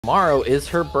Tomorrow is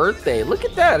her birthday. Look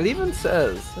at that. It even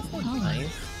says. That's nice.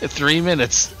 3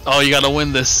 minutes. Oh, you gotta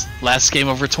win this. Last game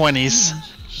over 20s.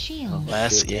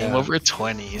 Last game over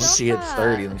 20s. Once she hits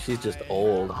 30, then she's just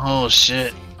old. Oh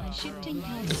shit.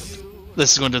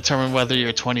 This is going to determine whether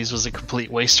your 20s was a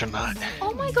complete waste or not.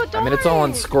 Oh my god, I mean, it's all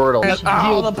on Squirtle.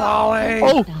 Oh, the poly!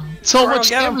 Oh, so much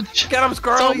damage! Get him,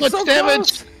 Squirtle! So much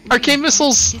damage! Arcane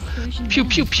missiles! Pew,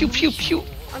 pew, pew, pew, pew!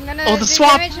 I'm gonna oh, the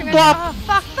swap! Flop! Oh,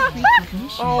 fuck, fuck, fuck!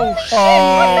 Oh, shit!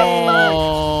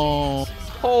 Oh!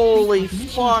 Holy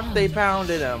fuck, they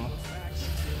pounded him.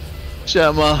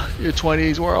 Gemma, your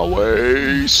 20s were a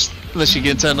waste. Unless you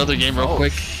get into another game real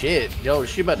quick. Shit, yo,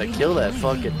 she about to kill that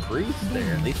fucking priest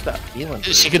there. They stopped healing.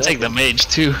 She could take the mage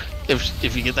too,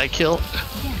 if you get that kill.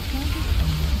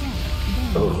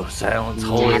 Oh, silence,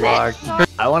 holy lock.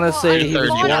 I want to say he was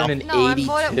born in 82. I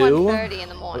bought it 1:30 in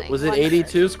the morning. Was it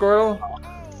 82, Squirtle?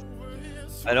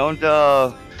 I don't,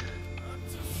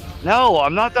 No,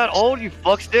 I'm not that old, you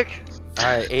fuckstick.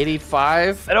 Alright,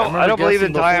 85. I don't believe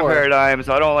in time paradigm,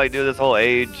 so I don't like do this whole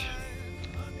age.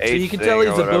 So you can tell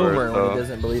he's a boomer when he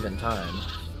doesn't believe in time.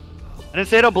 I didn't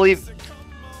say I don't believe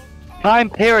time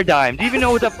paradigm. Do you even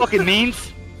know what that fucking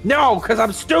means? No, because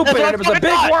I'm stupid and it was a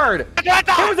big word. It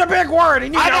was a big word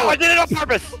and you know I did it on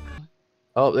purpose.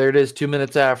 Oh, there it is, 2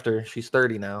 minutes after. She's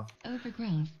 30 now.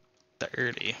 Overgrowth.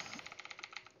 30.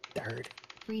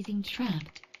 Freezing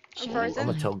trapped. I'm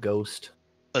gonna tell Ghost.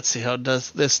 Let's see how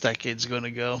this decade's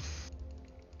gonna go.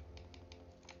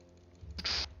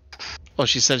 Oh,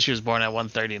 she said she was born at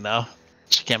 1:30 now.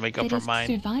 She can't make up her mind.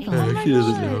 She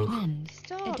doesn't know.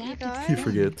 Stop, you guys. She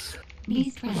forgets.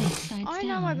 I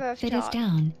know my birth chart.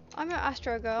 I'm an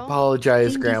Astro girl.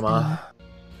 Apologize, Grandma.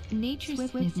 Nature's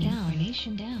swiftness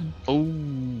down. Oh.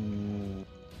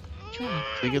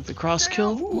 They get the cross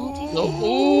kill.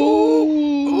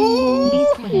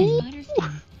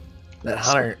 That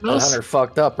hunter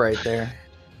fucked up right there.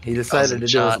 He decided to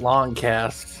do his long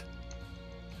cast.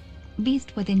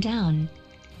 Beast within down.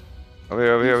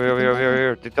 Over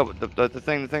here. The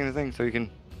thing, so you can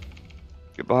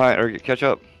get behind or catch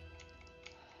up.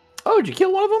 Oh, did you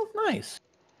kill one of them? Nice.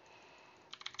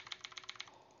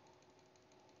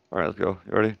 All right, let's go.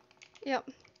 You ready? Yep.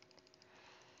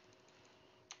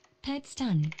 Pet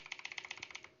stun.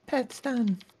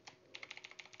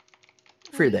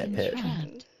 Free that pet.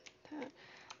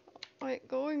 Wait,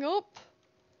 going up.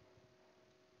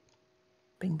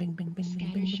 Bing, bing, bing, bing,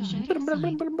 bing, bing,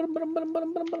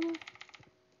 bing.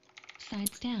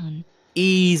 Sides down.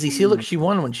 Easy. See, look, she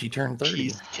won when she turned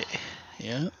 30.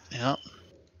 Yeah.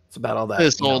 It's about all that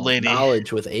this old lady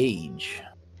knowledge with age.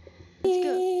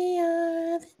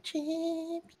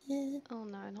 Oh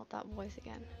no, not that voice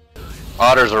again.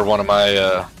 Otters are one of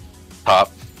my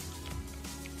top.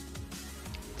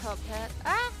 Top pet.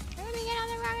 Ah! Let me get on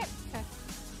the rocket.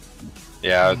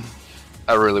 Yeah,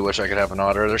 I really wish I could have an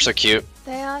otter. They're so cute.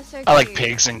 They are so cute. I like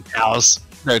pigs and cows.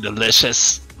 They're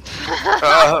delicious.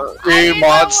 You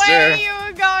monster! Where you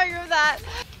were going with that?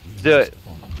 Do it.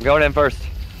 I'm going in first.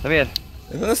 Let me in.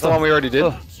 Isn't this the one we already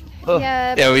did?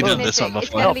 Yeah, we did this one before. It's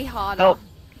gonna be harder. Help.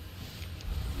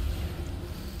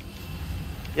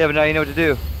 Yeah, but now you know what to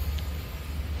do.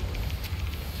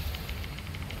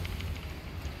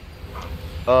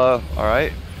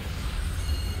 Alright.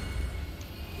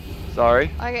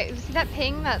 Sorry. Okay, see that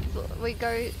ping? That's we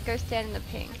go stand in the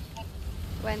ping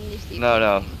when you see.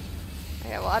 No.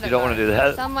 Okay, well I don't. You don't want to do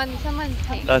that. Someone's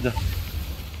ping. That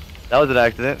was an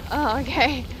accident. Oh,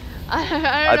 okay.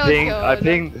 I don't know.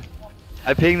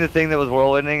 I pinged the thing that was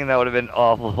whirlwinding, and that would have been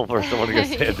awful for someone to go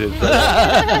stand in.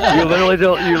 You literally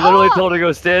told her to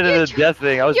go stand in the death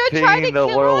thing. I was pinging the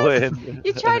whirlwind.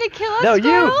 You tried to kill us, No,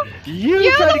 girl?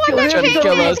 you tried to kill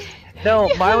us. No,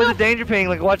 You're mine was a danger ping.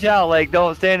 Like, watch out. Like,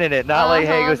 don't stand in it. Not like,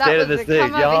 hey, go stand in this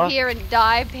thing, come over here and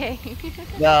die ping.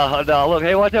 No. Look,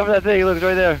 hey, watch out for that thing. Look, it's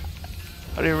right there.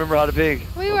 I don't even remember how to ping.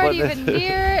 We weren't even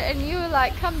near, and you were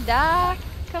like, come die,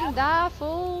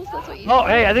 fools. That's what you said. Oh,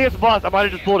 hey, I think it's the boss. I might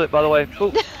have just pulled it, by the way.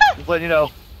 Oop, just letting you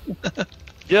know.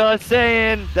 Just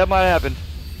saying, that might have happened.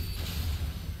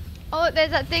 Oh, look, there's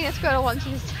that thing that Squirtle wants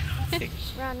you to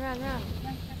run.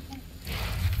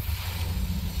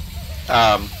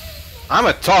 I'm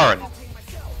a Tauren.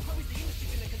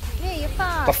 Yeah, you're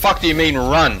fine. The fuck do you mean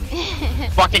run?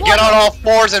 Fucking get on all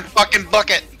fours and fucking book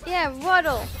it. Yeah,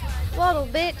 waddle,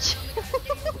 bitch.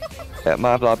 At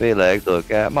my floppy legs, look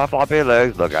at my floppy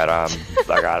legs, look at them.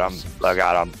 Hey,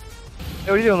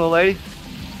 what are you doing, little lady?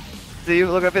 See you,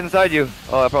 look up inside you.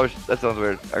 Oh, that sounds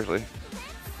weird, actually.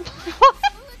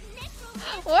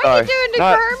 What are you doing to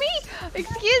Kermie?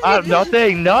 Excuse me.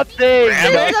 Nothing. This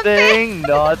is a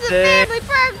family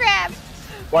program.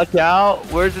 Watch out.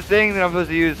 Where's the thing that I'm supposed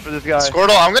to use for this guy?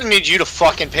 Squirtle, I'm gonna need you to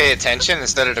fucking pay attention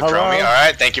instead of to Chromie.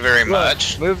 Alright, thank you very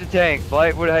much. Move the tank.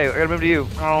 Blight, hey, I gotta move to you.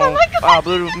 Oh my God.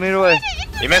 Blue, move away.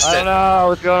 You missed it. I don't know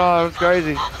what's going on. It's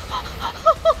crazy.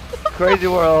 Crazy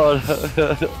world.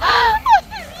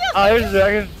 Oh, here's a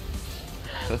dragon.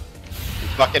 You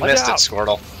fucking missed it,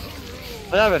 Squirtle.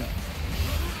 What happened?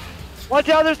 Watch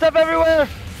out, there's stuff everywhere!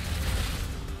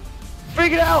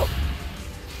 Freak it out!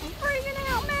 I'm freaking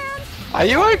out, man. Are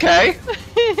you okay?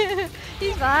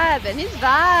 He's vibing. He's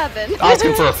vibing.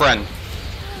 Asking for a friend.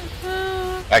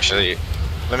 Actually,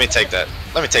 let me take that.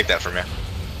 Let me take that from you.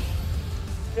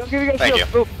 Thank you.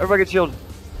 Oh, everybody get shielded.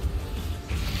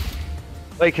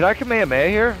 Wait, can I Kamehameha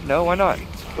here? No, why not?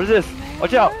 What is this?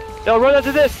 Watch out! No, run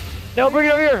after this! No, bring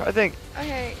it over here, I think.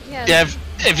 Okay, yeah. Yeah,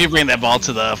 if you bring that ball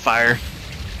to the fire,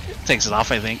 it takes it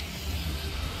off, I think.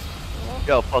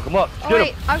 Yo, fuck him up. Oh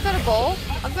wait, I've got a ball.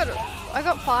 I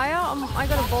got fire. I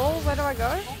got a ball. Where do I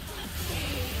go?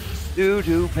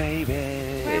 Doo-doo, baby.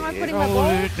 Where am I putting my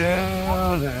ball?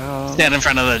 Stand in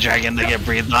front of the dragon to get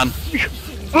breathed on.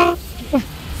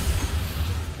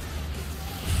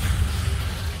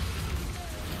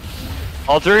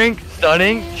 Altering,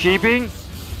 stunning, sheeping,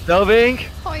 snubbing.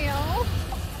 Oh yeah.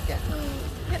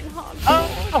 Getting hot.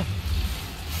 Oh!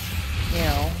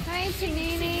 Hey,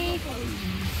 Panini.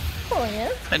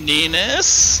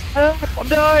 Aninus. I'm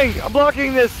dying! I'm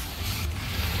blocking this!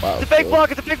 Wow, It's a fake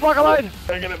block! It's a fake block! I lied!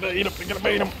 I'm gonna beat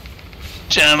him.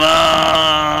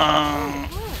 Gemma.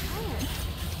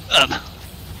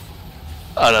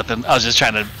 Oh, nothing. I was just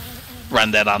trying to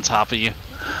run that on top of you. It's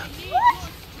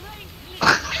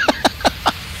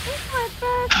my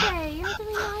birthday. You have to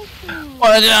be nice to me.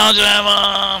 Watch out,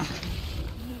 Gemma.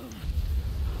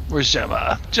 Where's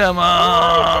Gemma?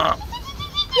 Gemma.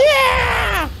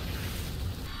 Yeah.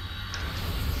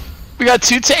 We got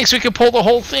 2 tanks. We can pull the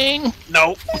whole thing.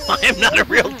 No, I am not a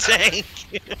real tank.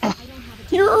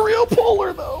 You're a real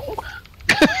puller, though.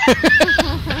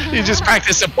 You just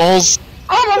practice at bowls.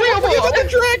 I'm a real puller. Look at the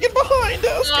dragon behind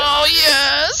us. Oh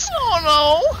yes. Oh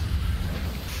no.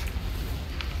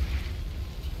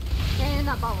 Stay in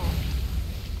that bubble.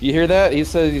 You hear that? He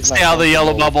says he's Stay out of the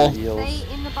yellow bubble. Stay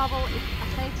in the bubble. It's a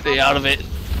safe Stay out of it. Oh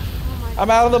my I'm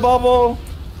out of the bubble.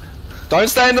 Don't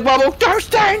stay in the bubble. Don't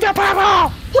stay in the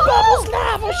bubble. The bubble's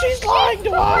lava. She's lying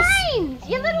to us. brains,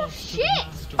 you little shit!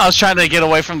 I was trying to get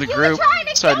away from the You were group, trying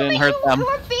to so I kill didn't me. hurt them. You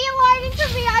were beelining to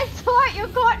me. I saw it. You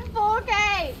caught in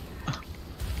 4K.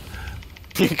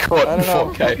 You caught I don't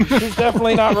know. 4K. She's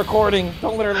definitely not recording.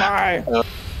 Don't let her lie.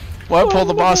 What? Pull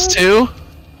the boss too?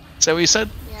 Is that what you said?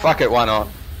 Yeah. Fuck it, why not?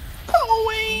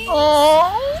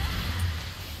 Oh!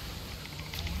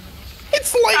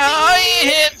 It's like Oh, he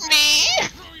hit me!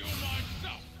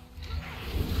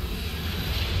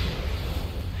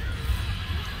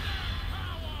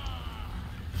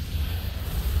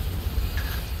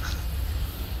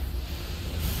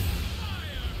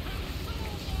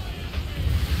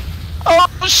 Oh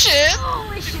shit!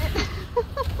 Holy shit.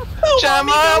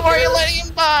 Gemma, why are you letting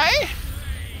him die?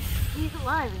 He's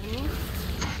alive, isn't he?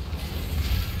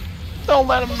 Don't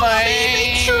let him die.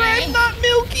 Make sure I'm not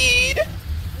milkied.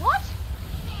 What?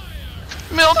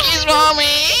 Milky's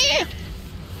mommy!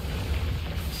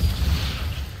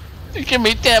 You give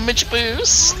me damage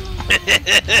boost. I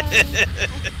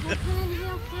couldn't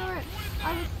heal through it.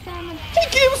 I was standing. He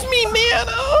gives me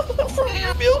mana from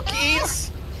your milkies.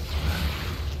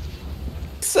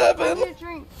 I 7. need a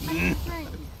drink. I need a drink.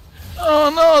 Oh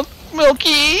no,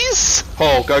 Milkies!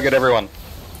 Paul, go get everyone.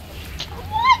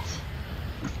 What?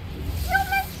 You're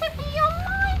meant to be on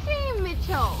my team,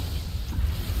 Mitchell.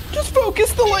 Just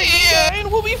focus the lane guy and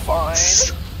we'll be fine.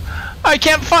 I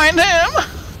can't find him!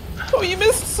 Oh, you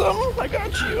missed some. I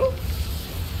got you.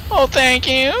 Oh, thank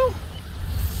you.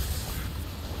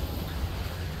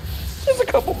 There's a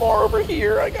couple more over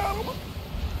here. I got them.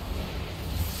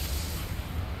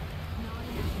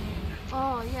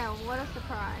 Oh yeah, what a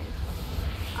surprise.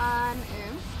 I'm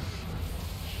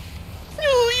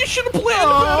Oh, you should have planned better.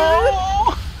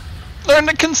 Oh. Learn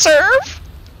to conserve?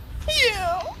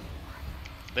 Yeah.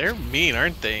 They're mean,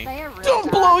 aren't they? They are real Don't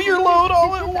bad. blow your load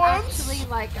all This at is once. actually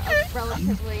like a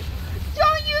relatively.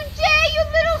 Don't you dare, you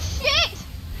little shit!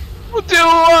 Do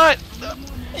what?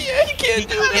 Yeah, you can't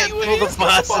do it can't pull anyways. the 'cause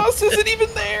boss. The boss isn't even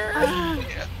there. I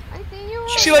see you.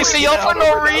 She likes to yell for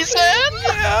no reason?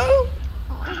 Yeah. Oh,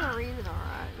 there's no reason,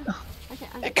 alright. Okay,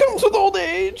 It comes with old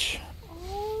age.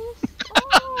 Oh.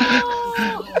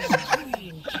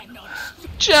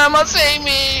 Gemma, save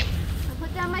me! I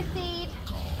put down my seed.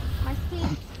 My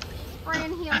seed. Spray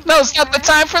and heal. No, it's not the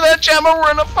time for that, Gemma.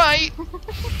 We're in a fight.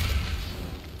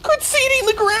 Quit seeding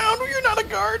the ground. You're not a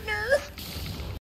gardener.